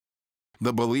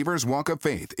The Believer's Walk of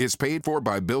Faith is paid for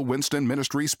by Bill Winston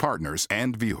Ministries partners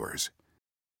and viewers.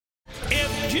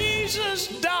 If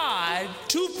Jesus died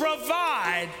to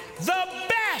provide the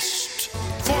best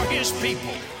for his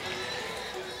people,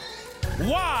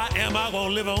 why am I going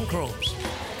to live on crumbs?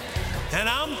 And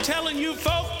I'm telling you,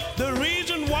 folks, the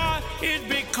reason why is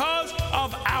because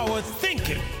of our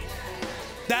thinking.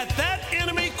 That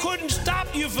enemy couldn't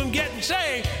stop you from getting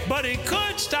saved, but he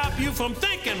could stop you from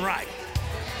thinking right.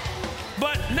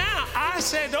 But now I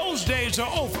say those days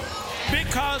are over,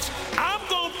 because I'm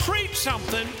going to preach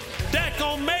something that's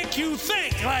going to make you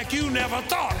think like you never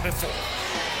thought before.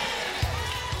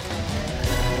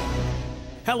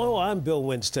 Hello, I'm Bill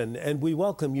Winston, and we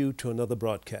welcome you to another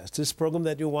broadcast. This program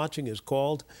that you're watching is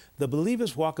called The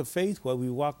Believer's Walk of Faith, where we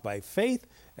walk by faith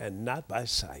and not by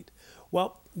sight.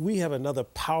 Well, we have another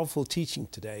powerful teaching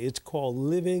today. It's called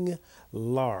Living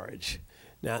Large.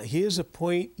 Now, here's a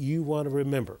point you want to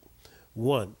remember.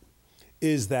 One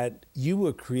is that you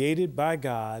were created by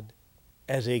God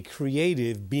as a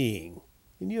creative being.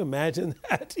 Can you imagine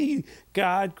that?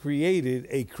 God created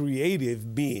a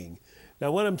creative being.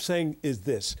 Now, what I'm saying is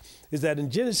this, is that in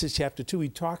Genesis chapter 2, he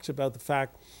talks about the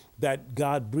fact that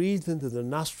God breathed into the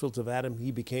nostrils of Adam,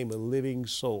 he became a living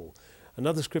soul.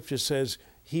 Another scripture says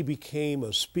he became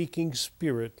a speaking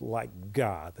spirit like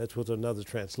God. That's what another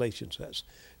translation says.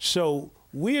 So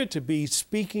we're to be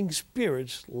speaking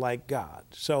spirits like God.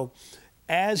 So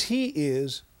as he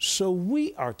is, so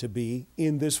we are to be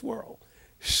in this world.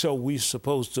 So we're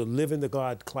supposed to live in the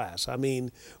God class. I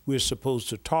mean, we're supposed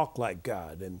to talk like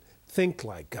God and think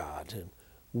like God and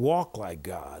walk like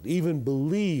God, even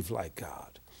believe like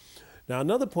God. Now,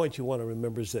 another point you want to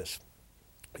remember is this.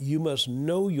 You must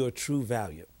know your true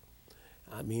value.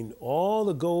 I mean, all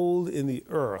the gold in the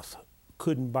earth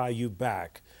couldn't buy you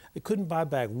back. It couldn't buy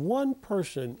back one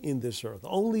person in this earth.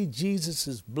 Only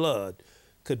Jesus' blood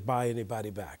could buy anybody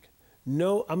back.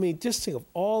 No, I mean, just think of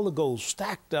all the gold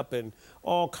stacked up in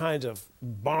all kinds of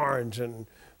barns and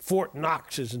Fort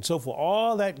Knoxes and so forth.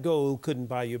 All that gold couldn't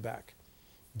buy you back.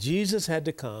 Jesus had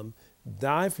to come,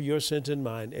 die for your sins and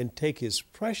mine, and take his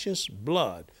precious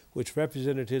blood, which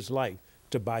represented his life,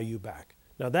 to buy you back.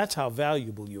 Now, that's how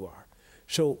valuable you are.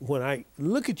 So when I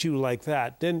look at you like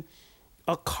that, then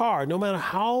a car, no matter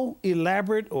how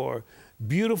elaborate or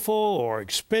beautiful or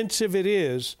expensive it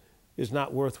is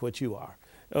not worth what you are.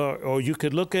 Or you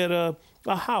could look at a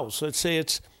house. Let's say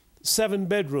it's 7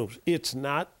 bedrooms. It's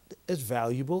not as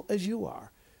valuable as you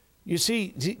are. You see,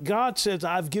 God says,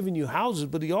 I've given you houses,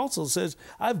 but he also says,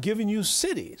 I've given you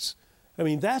cities. I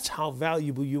mean, that's how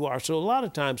valuable you are. So a lot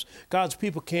of times, God's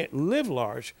people can't live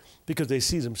large because they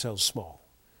see themselves small.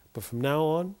 But from now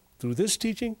on, through this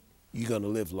teaching, you're going to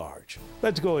live large.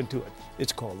 Let's go into it.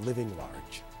 It's called Living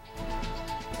Large.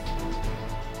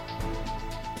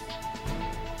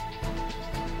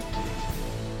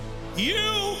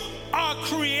 You are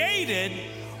created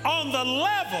on the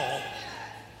level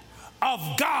of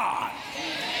God.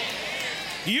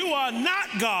 You are not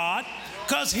God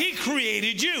because he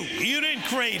created you. You didn't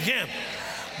create him.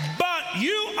 But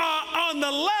you are on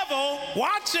the level,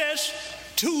 watch this,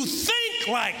 to think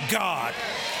like God.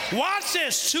 Watch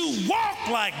this, to walk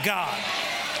like God.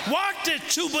 Watch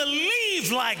this, to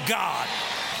believe like God.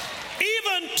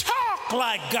 Even talk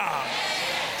like God.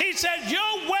 He said,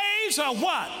 your ways are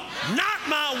what? Not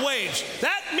my ways.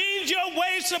 That means your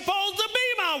ways supposed to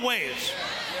be my ways.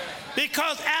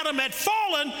 Because Adam had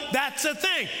fallen, that's the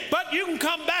thing. But you can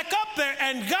come back up there,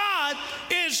 and God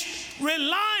is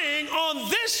relying on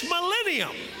this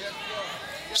millennium.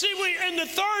 See, we in the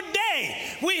third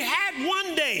day, we had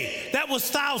one day that was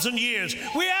 1,000 years.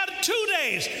 We had 2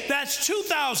 days, that's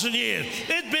 2,000 years.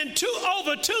 It's been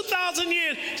over 2,000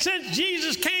 years since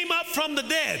Jesus came up from the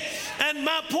dead. And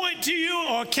my point to you,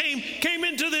 or came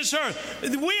into this earth,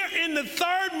 we're in the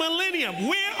third millennium.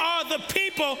 We are the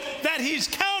people that he's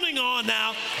counting on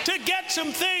now to get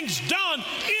some things done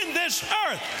in this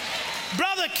earth.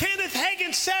 Brother Kenneth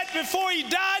Hagin said before he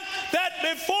died that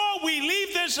before we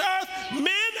leave this earth,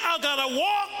 men are going to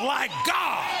walk like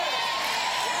God.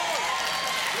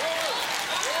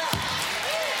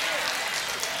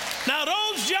 Now,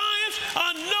 those giants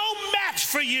are no match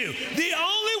for you. The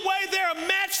only way they're a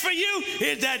match for you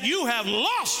is that you have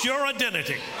lost your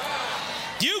identity.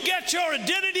 You get your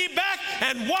identity back,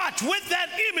 and watch, with that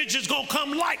image is going to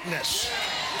come likeness.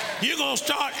 You're going to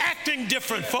start acting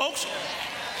different, folks.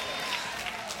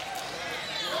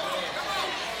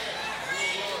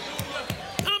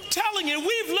 Telling you,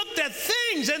 we've looked at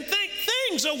things and think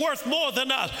things are worth more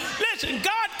than us. Listen,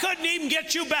 God couldn't even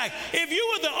get you back. If you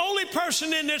were the only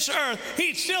person in this earth,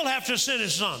 he'd still have to send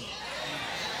his son.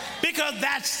 Because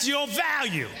that's your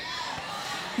value.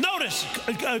 Notice,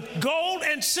 gold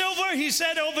and silver, he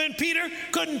said over in Peter,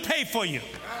 couldn't pay for you.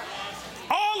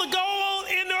 All the gold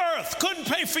in the earth couldn't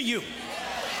pay for you.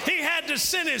 He had to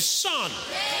send his son.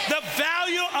 The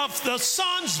value of the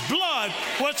son's blood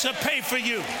was to pay for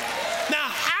you. Now,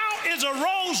 how is a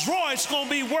Rolls Royce going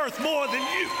to be worth more than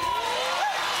you?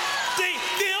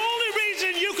 The only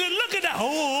reason you can look at that,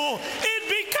 is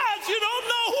because you don't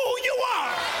know who you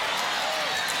are.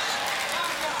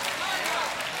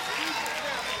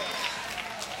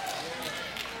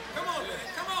 Come on.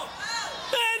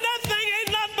 Man, that thing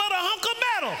ain't nothing but a hunk of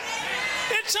metal.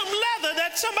 It's some leather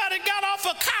that somebody got off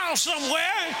a cow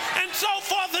somewhere, and so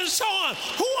forth and so on.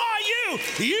 Who are you?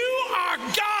 You are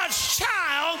God's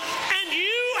child, and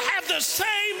you have the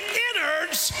same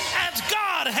innards as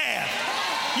God had.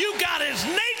 You got his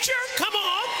nature. Come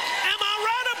on. Am I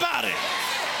right about it?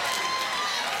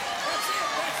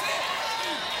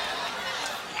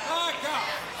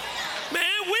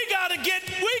 Man, we gotta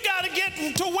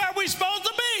get to where we're supposed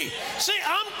to be. See,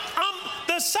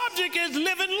 the subject is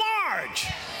living large.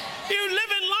 You're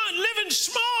living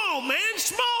small, man,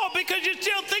 small, because you're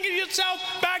still thinking yourself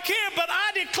back here. But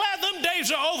I declare them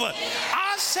days are over.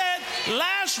 I said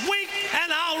last week,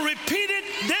 and I'll repeat it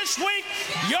this week,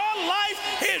 your life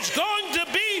is going to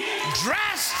be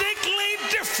drastically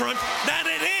different than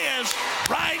it is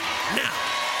right now.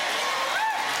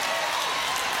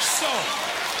 So,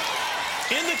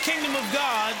 in the kingdom of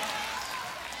God,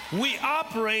 we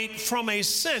operate from a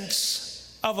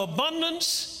sense of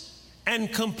abundance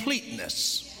and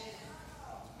completeness.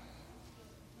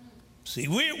 See,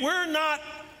 we're not,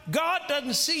 God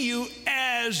doesn't see you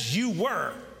as you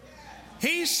were.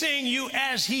 He's seeing you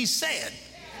as he said.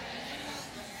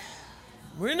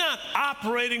 We're not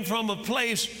operating from a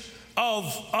place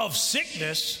of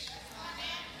sickness.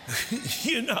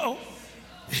 You know,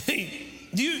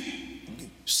 you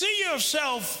see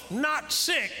yourself not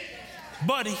sick,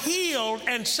 but healed,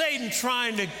 and Satan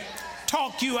trying to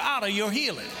talk you out of your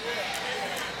healing.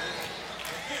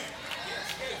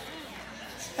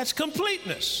 That's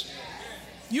completeness.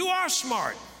 You are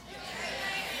smart.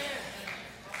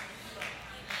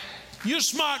 You're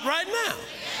smart right now.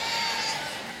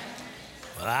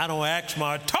 Well, I don't act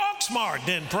smart. Talk smart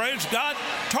then, praise God.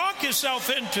 Talk yourself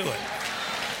into it.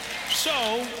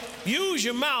 So, use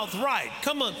your mouth right.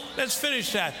 Come on, let's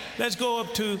finish that. Let's go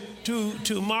up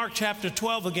to Mark chapter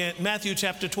 12 again, Matthew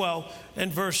chapter 12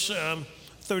 and verse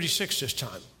 36 this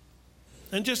time.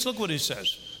 And just look what he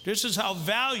says. This is how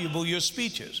valuable your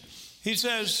speech is. He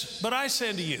says, but I say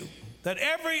unto you that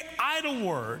every idle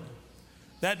word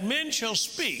that men shall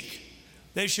speak,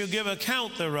 they shall give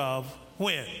account thereof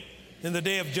when? In the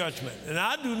day of judgment. And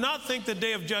I do not think the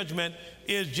day of judgment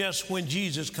is just when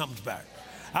Jesus comes back.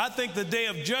 I think the day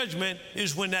of judgment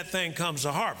is when that thing comes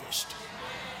to harvest.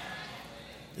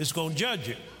 It's going to judge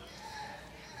you.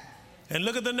 And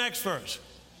look at the next verse.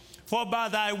 For by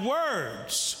thy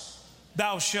words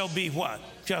thou shalt be what?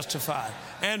 Justified.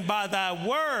 And by thy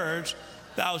words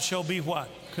thou shalt be what?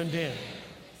 Condemned.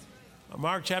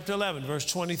 Mark chapter 11, verse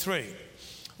 23.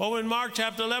 Well, in Mark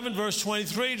chapter 11, verse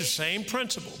 23, the same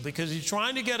principle, because he's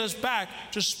trying to get us back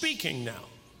to speaking now.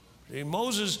 See,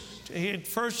 Moses,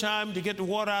 first time to get the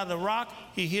water out of the rock,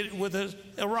 he hit it with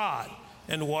a rod,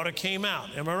 and the water came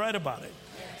out. Am I right about it?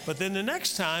 But then the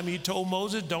next time, he told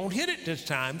Moses, don't hit it this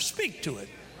time, speak to it.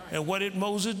 And what did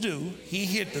Moses do? He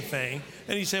hit the thing,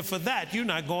 and he said, for that, you're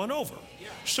not going over.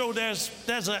 So there's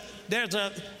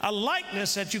a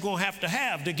likeness that you're going to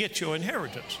have to get your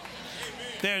inheritance.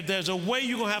 There's a way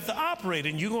you're going to have to operate,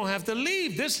 and you're going to have to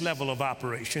leave this level of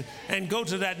operation and go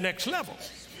to that next level.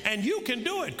 And you can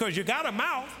do it because you got a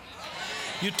mouth.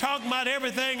 You talk about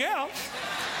everything else.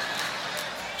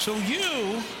 So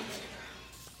you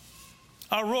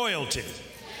are royalty.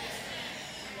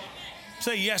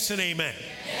 Say yes and amen.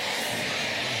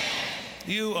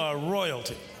 You are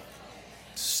royalty.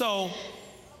 So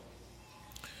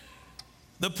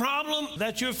the problem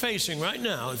that you're facing right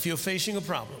now, if you're facing a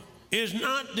problem, is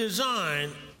not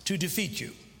designed to defeat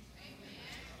you.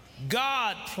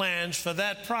 God plans for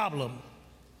that problem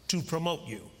to promote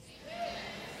you.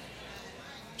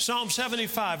 Psalm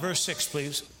 75, verse 6,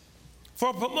 please.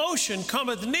 For promotion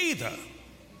cometh neither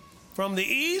from the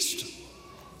east,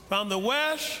 from the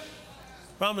west,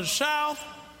 from the south,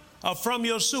 or from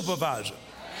your supervisor.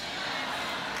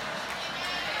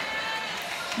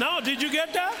 No, did you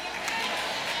get that?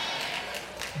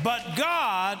 But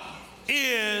God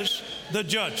is the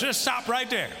judge. Let's stop right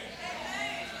there.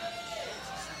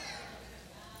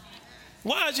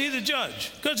 Why is he the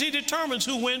judge? Because he determines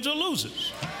who wins or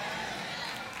loses.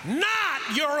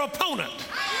 Not your opponent.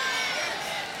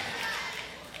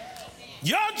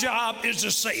 Your job is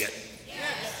to say it.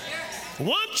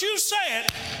 Once you say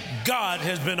it, God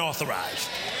has been authorized.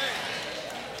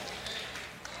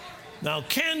 Now,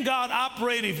 can God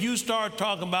operate if you start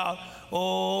talking about,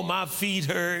 oh, my feet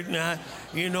hurt, and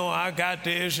I got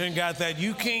this and got that?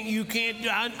 You can't.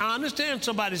 I understand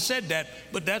somebody said that,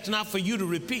 but that's not for you to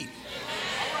repeat.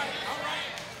 All right.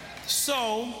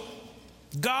 So,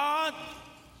 God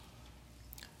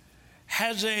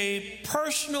has a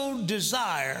personal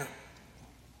desire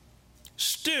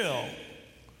still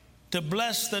to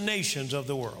bless the nations of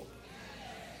the world.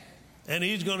 And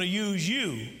he's going to use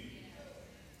you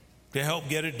to help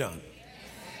get it done.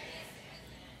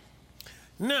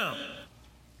 Now,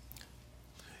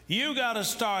 you got to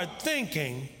start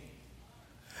thinking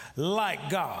like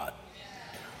God.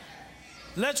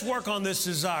 Let's work on this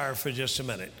desire for just a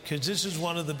minute, because this is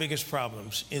one of the biggest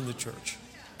problems in the church.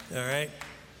 All right?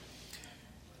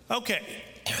 Okay,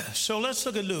 so let's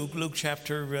look at Luke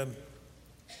chapter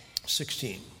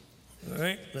 16. All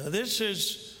right? Now, this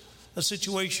is a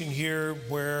situation here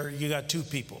where you got two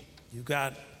people. You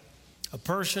got a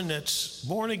person that's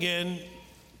born again,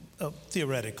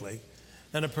 theoretically,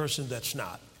 and a person that's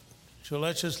not. So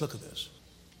let's just look at this.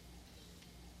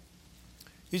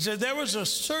 He said, there was a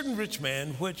certain rich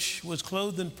man which was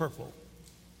clothed in purple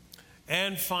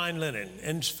and fine linen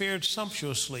and fared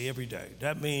sumptuously every day.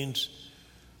 That means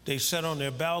they sat on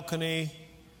their balcony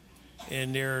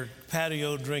in their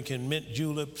patio drinking mint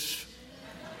juleps,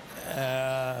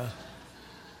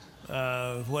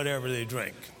 whatever they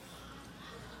drink.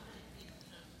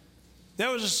 There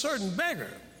was a certain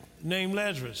beggar named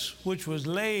Lazarus, which was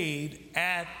laid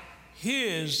at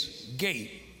his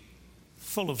gate,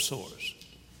 full of sores,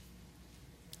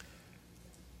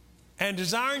 and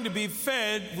desiring to be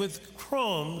fed with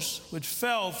crumbs which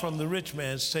fell from the rich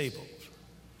man's table.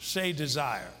 Say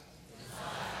desire.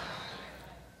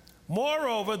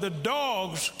 Moreover, the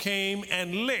dogs came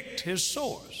and licked his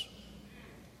sores.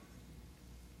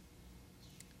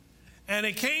 And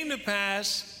it came to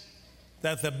pass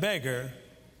that the beggar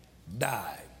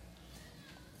died.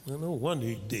 Well, no wonder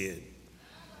he did.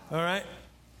 All right?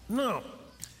 No.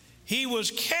 He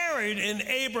was carried in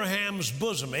Abraham's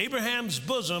bosom. Abraham's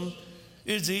bosom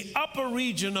is the upper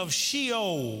region of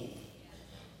Sheol,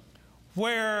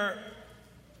 where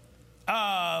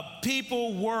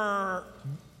people were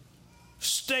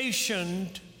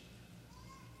stationed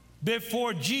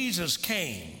before Jesus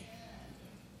came,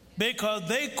 because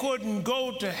they couldn't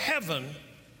go to heaven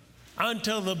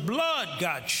until the blood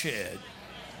got shed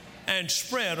and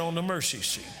spread on the mercy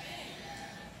seat.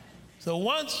 So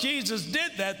once Jesus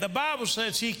did that, the Bible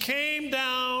says he came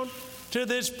down to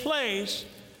this place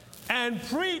and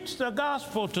preached the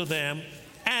gospel to them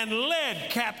and led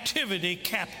captivity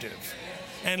captive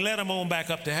and led them on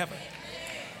back up to heaven.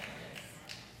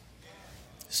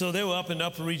 So they were up in the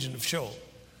upper region of Sheol.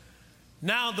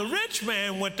 Now the rich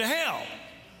man went to hell.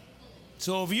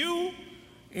 So if you,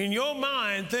 in your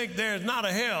mind, think there's not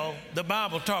a hell, the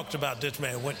Bible talks about this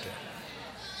man went there.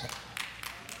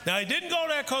 Now, he didn't go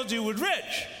there because he was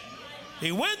rich.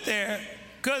 He went there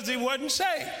because he wasn't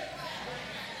saved.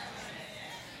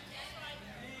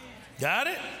 Got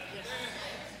it?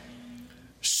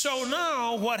 So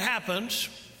now what happens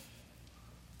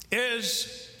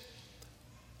is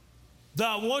that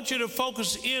I want you to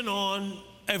focus in on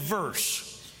a verse.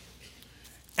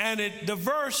 And the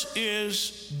verse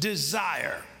is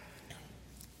desire.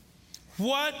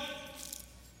 What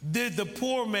did the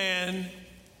poor man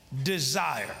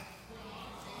desire?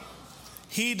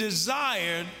 He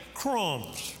desired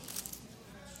crumbs.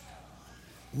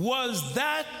 Was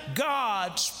that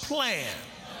God's plan?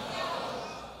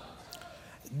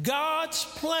 God's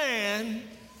plan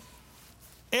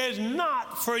is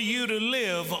not for you to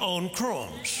live on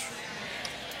crumbs.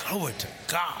 Glory to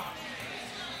God.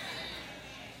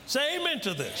 Say amen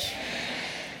to this.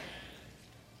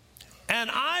 And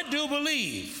I do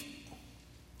believe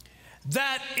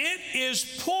that it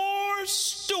is poor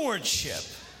stewardship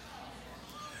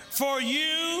for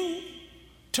you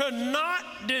to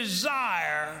not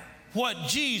desire what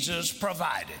Jesus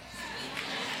provided.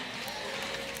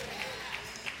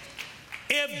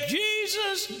 If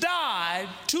Jesus died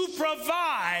to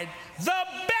provide the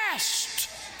best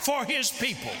for his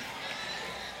people,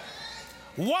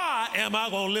 why am I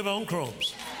going to live on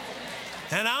crumbs?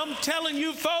 And I'm telling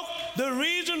you, folks, the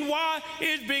reason why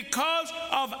is because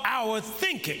of our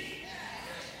thinking.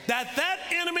 That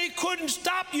enemy couldn't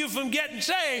stop you from getting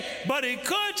saved, but he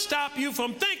could stop you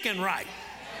from thinking right.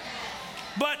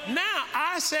 But now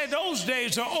I say those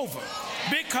days are over,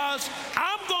 because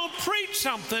I'm going to preach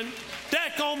something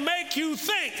that's going to make you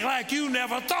think like you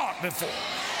never thought before.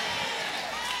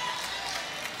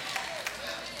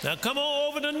 Now come on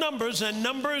over to Numbers, and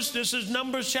this is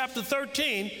Numbers chapter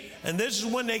 13, and this is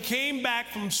when they came back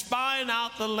from spying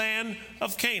out the land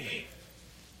of Canaan.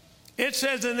 It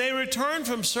says, and they returned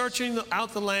from searching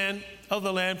out the land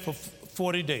for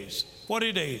 40 days.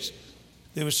 40 days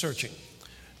they were searching.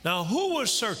 Now who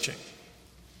was searching?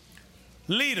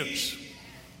 Leaders.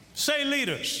 Say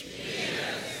leaders.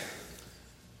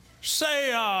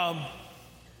 Say,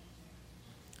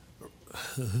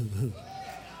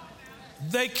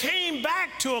 they came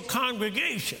back to a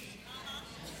congregation.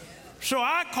 So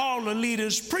I call the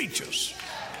leaders preachers.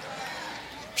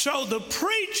 So the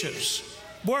preachers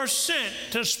were sent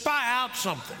to spy out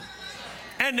something.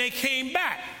 And they came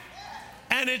back.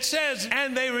 And it says,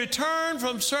 and they returned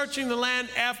from searching the land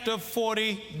after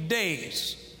 40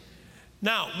 days.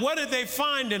 Now, what did they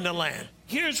find in the land?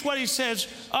 Here's what he says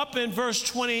up in verse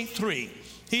 23.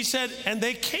 He said, and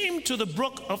they came to the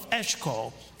brook of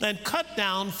Eshcol and cut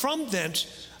down from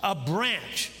thence a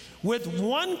branch with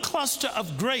one cluster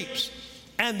of grapes,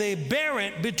 and they bare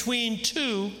it between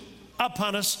two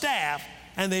upon a staff,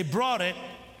 and they brought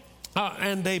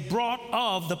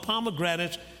of the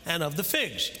pomegranates and of the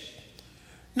figs.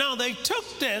 Now they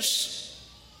took this.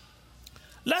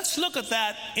 Let's look at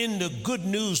that in the Good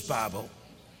News Bible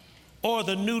or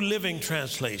the New Living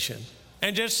Translation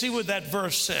and just see what that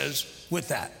verse says with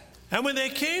that. And when they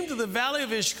came to the valley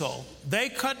of Eshcol, they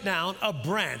cut down a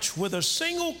branch with a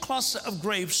single cluster of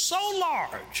grapes so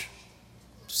large,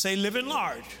 say living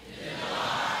large,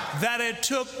 that it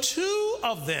took two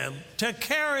of them to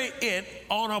carry it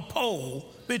on a pole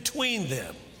between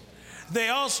them. They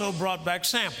also brought back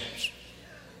samples.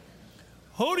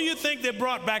 Who do you think they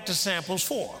brought back the samples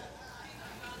for?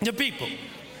 The people.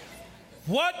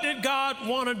 What did God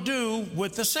want to do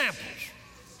with the samples?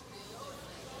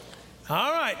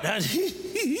 All right.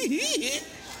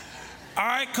 All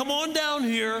right, come on down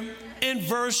here in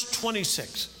verse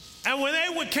 26. And when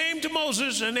they came to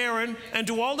Moses and Aaron and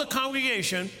to all the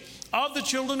congregation of the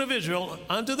children of Israel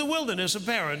unto the wilderness of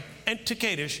Paran and to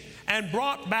Kadesh, and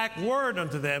brought back word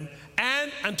unto them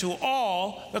and unto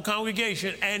all the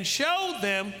congregation, and showed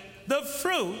them the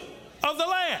fruit of the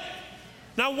land.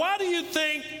 Now, why do you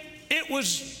think it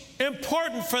was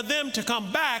important for them to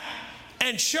come back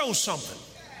and show something?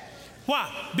 Why?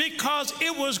 Because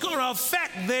it was going to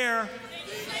affect their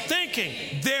thinking,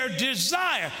 their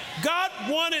desire. God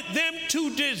wanted them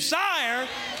to desire.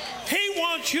 He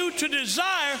wants you to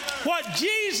desire what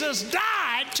Jesus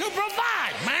died to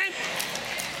provide, man.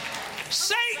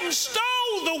 Satan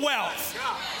stole the wealth.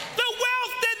 The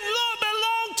wealth didn't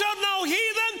belong to no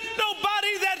heathen,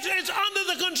 nobody that is under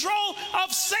the control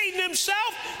of Satan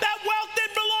himself. That wealth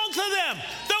didn't belong to them.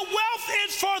 The wealth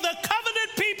is for the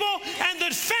covenant people and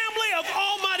the family of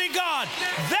Almighty God.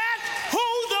 That's who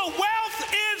the wealth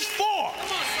is for.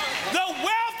 The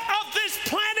wealth of this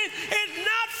planet is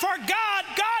not for God.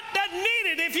 God doesn't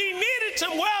need it. If he needed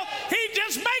some wealth, he'd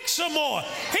just make some more.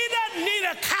 He doesn't need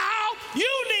a cow. You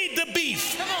need the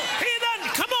beef. He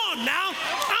doesn't. Come on now.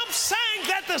 I'm saying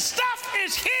that the stuff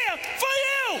is here for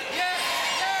you.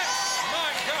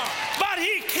 My God. But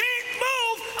he can't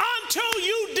move until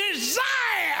you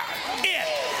desire it.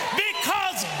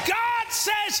 Because God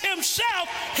says himself,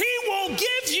 he will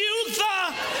give you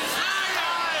the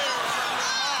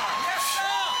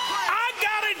I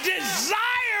gotta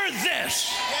desire this.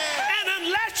 And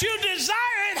unless you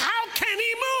desire it, how can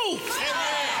he move?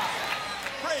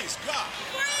 Praise God.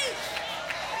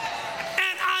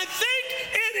 And I think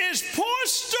it is poor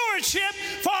stewardship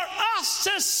for us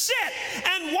to sit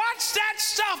and watch that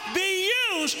stuff be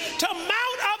used to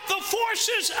mount up the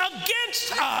forces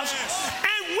against us.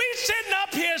 And we sitting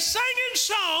up here singing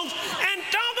songs and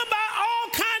talking about all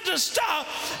kinds of stuff.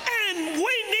 And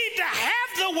we need to have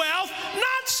the wealth,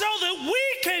 not so that we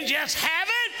can just have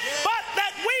it, but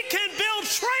that we can build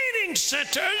training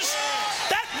centers,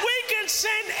 that we can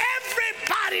send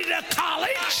everybody to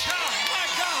college.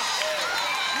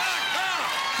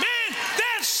 Man,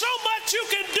 there's so much you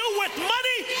can do with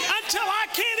money until I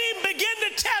can't even begin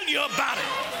to tell you about it.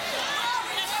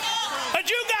 But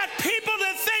you got people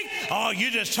that think, oh,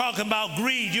 you're just talking about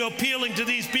greed. You're appealing to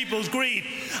these people's greed.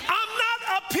 I'm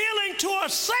not appealing to a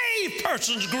saved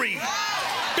person's greed.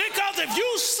 Because if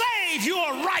you save, you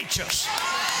are righteous.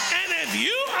 And if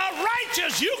you are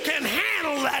righteous, you can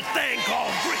handle that thing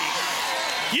called greed.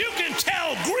 You can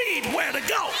tell greed where to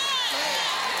go.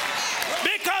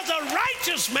 Because a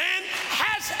righteous man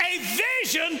has a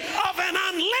vision of an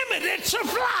unlimited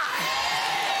supply.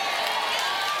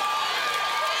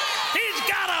 He's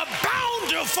got a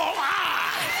bountiful eye.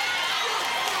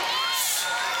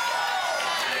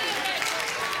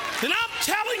 And I'm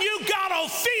telling you, God will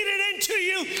feed it into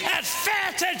you you as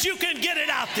fast as you can get it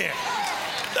out there.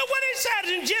 Look what he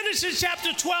said in Genesis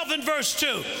chapter 12 and verse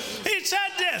 2. He said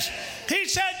this. He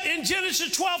said in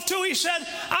Genesis 12:2, he said,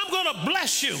 I'm going to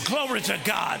bless you. Glory to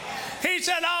God. He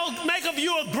said, I'll make of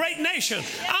you a great nation.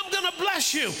 I'm going to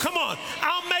bless you. Come on.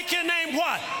 I'll make your name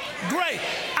what? Great.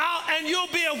 And you'll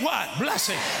be a what?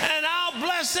 Blessing. And I'll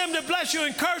bless them that bless you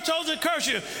and curse those that curse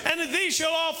you. And in these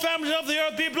shall all families of the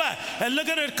earth be blessed. And look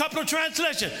at a couple of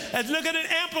translations. And look at an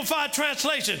amplified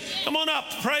translation. Come on up.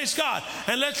 Praise God.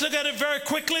 And let's look at it very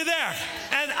quickly there.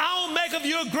 And I'll make of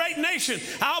you a great nation.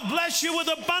 I'll bless you with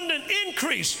abundant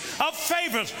increase of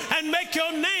favors and make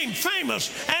your name famous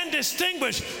and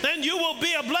distinguished. Then you will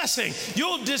be a blessing.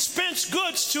 You'll dispense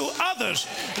goods to others.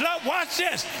 Now, watch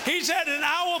this. He said, and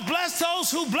I will bless those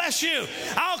who bless you.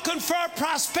 I'll confer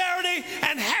prosperity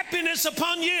and happiness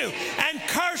upon you and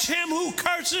curse him who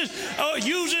curses or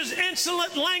uses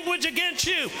insolent language against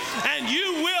you. And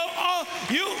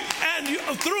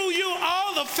through you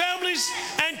all the families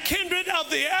and kindred of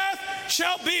the earth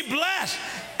shall be blessed.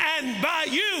 And by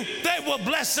you, they will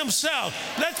bless themselves.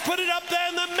 Let's put it up there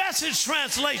in the Message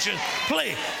translation,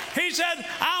 please. He said,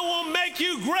 I will make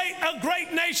you a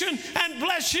great nation and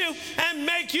bless you and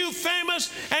make you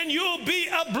famous, and you'll be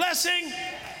a blessing.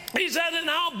 He said, and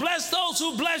I'll bless those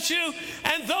who bless you,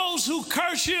 and those who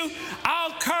curse you,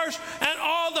 I'll curse, and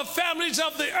all the families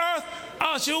of the earth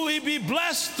shall we be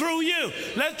blessed through you.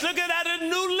 Let's look at that in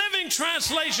New Living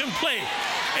Translation, please.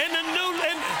 In the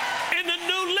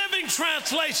New Living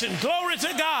Translation, glory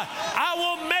to God. I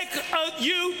will make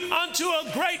you unto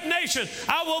a great nation.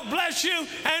 I will bless you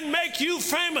and make you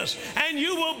famous, and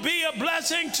you will be a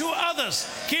blessing to others.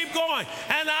 Keep going.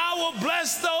 And I will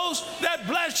bless those that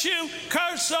bless you,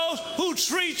 curse those who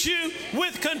treat you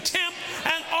with contempt,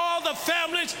 and all the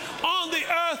families on the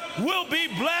earth will be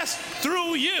blessed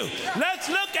through you. Let's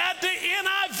look at the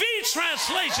NIV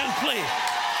translation, please.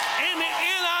 In the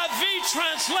NIV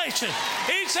translation,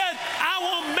 he said, I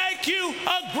will make you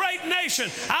a great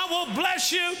nation. I will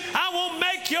bless you. I will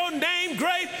make your name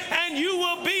great, and you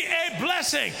will be a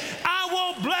blessing. I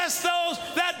will bless those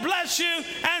that bless you,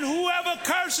 and whoever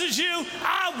curses you,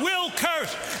 I will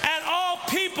curse. And all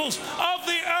peoples of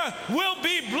the earth will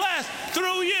be blessed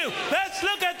through you. Let's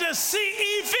look at the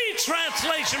CEV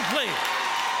translation, please.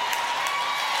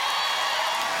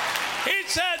 He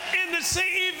said in the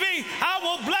CEV, I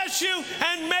will bless you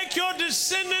and make your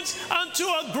descendants unto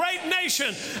a great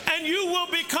nation, and you will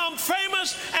become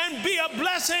famous and be a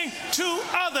blessing to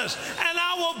others. And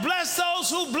I will bless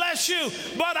those who bless you,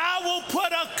 but I will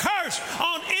put a curse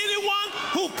on anyone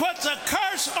who puts a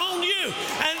curse on you,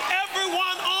 and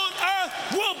everyone on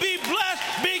earth will be blessed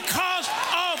because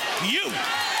of you.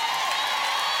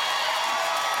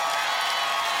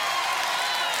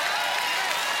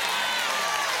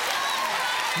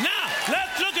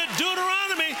 Let's look at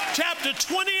Deuteronomy chapter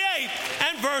 28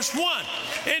 and verse 1.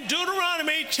 In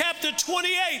Deuteronomy chapter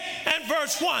 28 and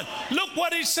verse 1, look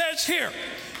what he says here.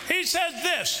 He says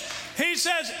this. He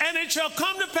says, and it shall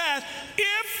come to pass,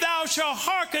 if thou shalt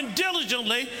hearken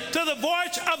diligently to the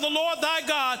voice of the Lord thy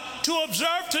God, to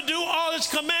observe to do all his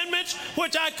commandments,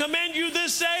 which I command you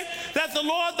this day, that the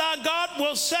Lord thy God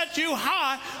will set you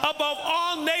high above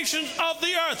all nations of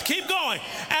the earth. Keep going.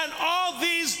 And all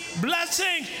these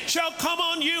blessings shall come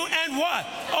on you and what?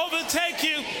 Overtake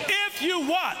you if you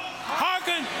what?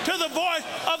 Hearken to the voice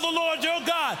of the Lord your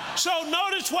God. So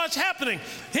notice what's happening.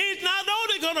 He's not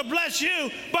only going to bless you,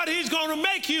 but he's going to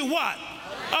make you what?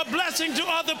 A blessing to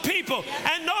other people.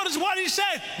 And notice what he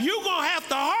said. You're going to have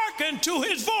to hearken to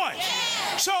his voice.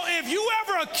 So if you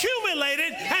ever accumulate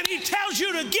it and he tells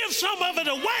you to give some of it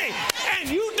away and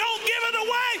you don't give it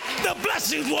away, the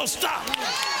blessings will stop.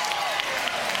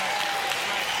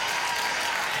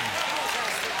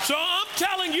 So I'm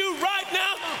telling you right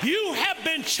now, you have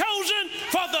been chosen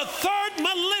for the third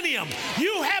millennium.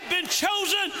 You have been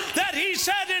chosen, that he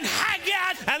said in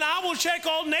Haggai, and I will shake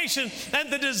all nations,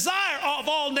 and the desire of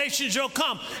all nations shall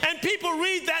come. And people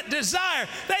read that desire.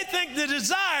 They think the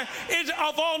desire is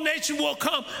of all nations will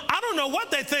come. I don't know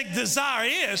what they think desire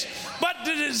is, but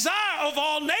the desire of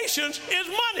all nations is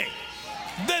money.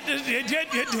 The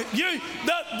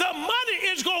money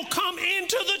is going to come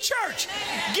into the church.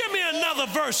 Give me another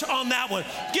verse on that one.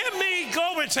 Give me,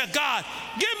 glory to God,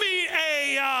 give me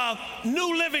a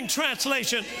New Living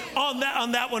Translation on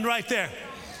that one right there.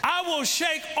 I will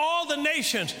shake all the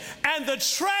nations, and the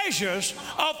treasures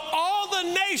of all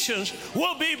the nations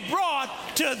will be brought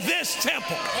to this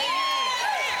temple.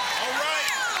 All right.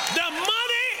 The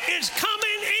money is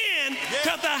coming in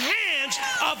to the hands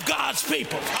of God's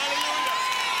people. Hallelujah.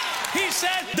 He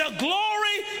said the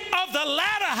glory of the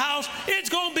latter house is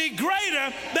going to be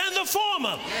greater than the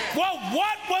former. Well,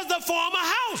 what was the former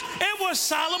house? It was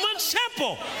Solomon's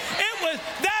temple.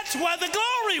 That's where the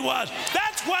glory was.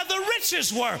 That's where the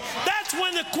riches were. That's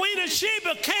when the Queen of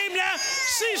Sheba came down,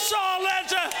 she saw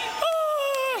that,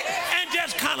 and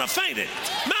just kind of fainted.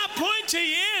 My point to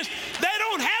you is, they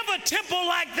don't have a temple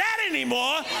like that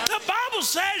anymore. The Bible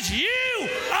says you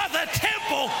are the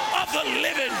temple of the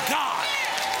living God.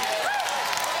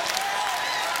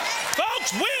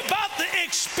 Folks, we're about to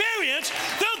experience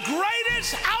the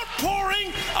greatest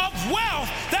outpouring of wealth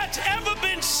that's ever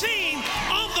been seen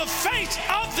on the face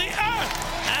of the earth.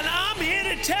 And I'm here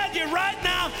to tell you right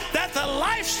now that the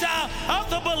lifestyle of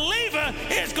the believer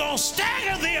is going to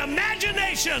stagger the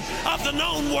imagination of the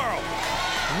known world.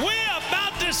 We're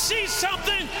about to see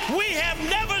something we have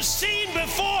never seen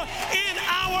before in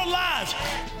our lives.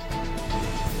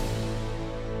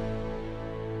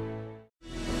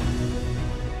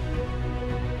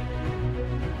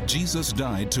 Jesus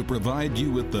died to provide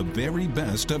you with the very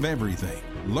best of everything.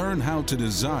 Learn how to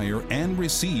desire and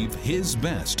receive His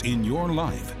best in your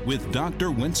life with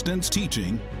Dr. Winston's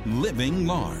teaching, Living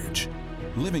Large.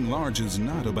 Living large is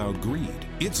not about greed.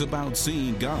 It's about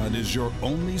seeing God as your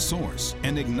only source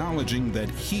and acknowledging that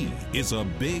He is a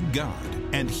big God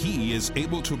and He is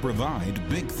able to provide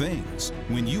big things.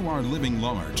 When you are living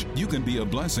large, you can be a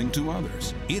blessing to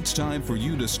others. It's time for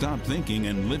you to stop thinking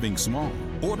and living small.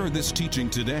 Order this teaching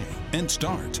today and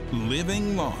start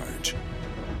living large.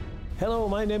 Hello,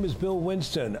 my name is Bill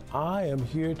Winston. I am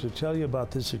here to tell you about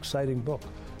this exciting book.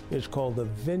 It's called The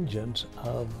Vengeance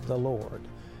of the Lord.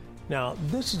 Now,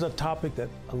 this is a topic that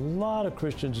a lot of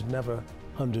Christians never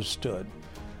understood.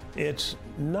 It's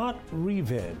not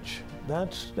revenge.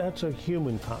 That's a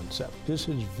human concept. This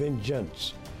is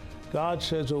vengeance. God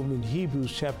says over in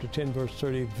Hebrews chapter 10, verse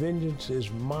 30, vengeance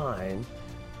is mine,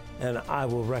 and I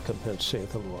will recompense,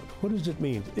 saith the Lord. What does it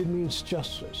mean? It means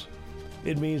justice.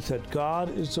 It means that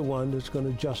God is the one that's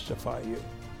going to justify you.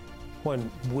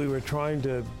 When we were trying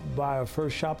to buy our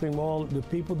first shopping mall, the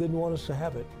people didn't want us to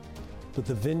have it. But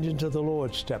the vengeance of the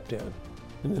Lord stepped in.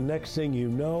 And the next thing you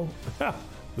know,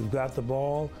 we've got the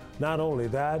ball. Not only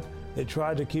that, they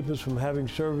tried to keep us from having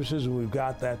services, and we've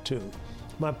got that too.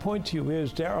 My point to you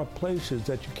is there are places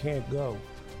that you can't go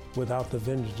without the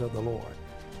vengeance of the Lord.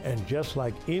 And just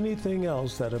like anything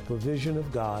else that a provision of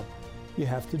God, you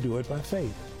have to do it by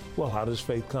faith. Well, how does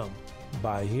faith come?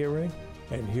 By hearing,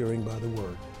 and hearing by the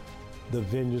word. The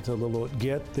vengeance of the Lord.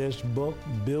 Get this book,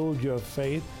 build your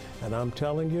faith, and I'm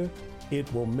telling you,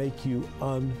 it will make you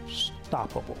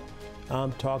unstoppable.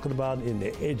 I'm talking about in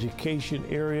the education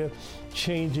area,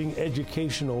 changing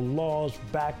educational laws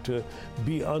back to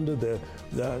be under the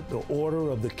order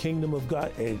of the kingdom of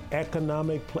God, an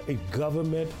economic, a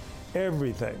government,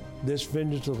 everything. This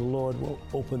vengeance of the Lord will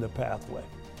open the pathway.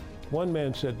 One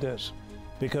man said this,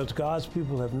 because God's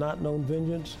people have not known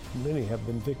vengeance, many have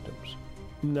been victims.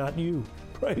 Not you.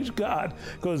 Praise God,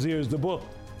 because here's the book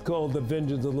called The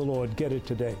Vengeance of the Lord. Get it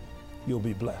today. You'll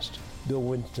be blessed. Bill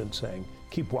Winston saying,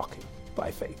 keep walking by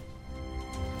faith.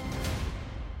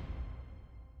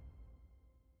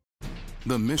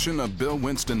 The mission of Bill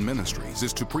Winston Ministries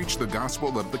is to preach the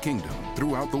gospel of the kingdom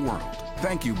throughout the world.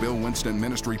 Thank you, Bill Winston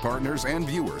Ministry partners and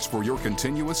viewers, for your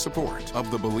continuous support of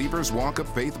the Believer's Walk of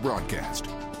Faith broadcast.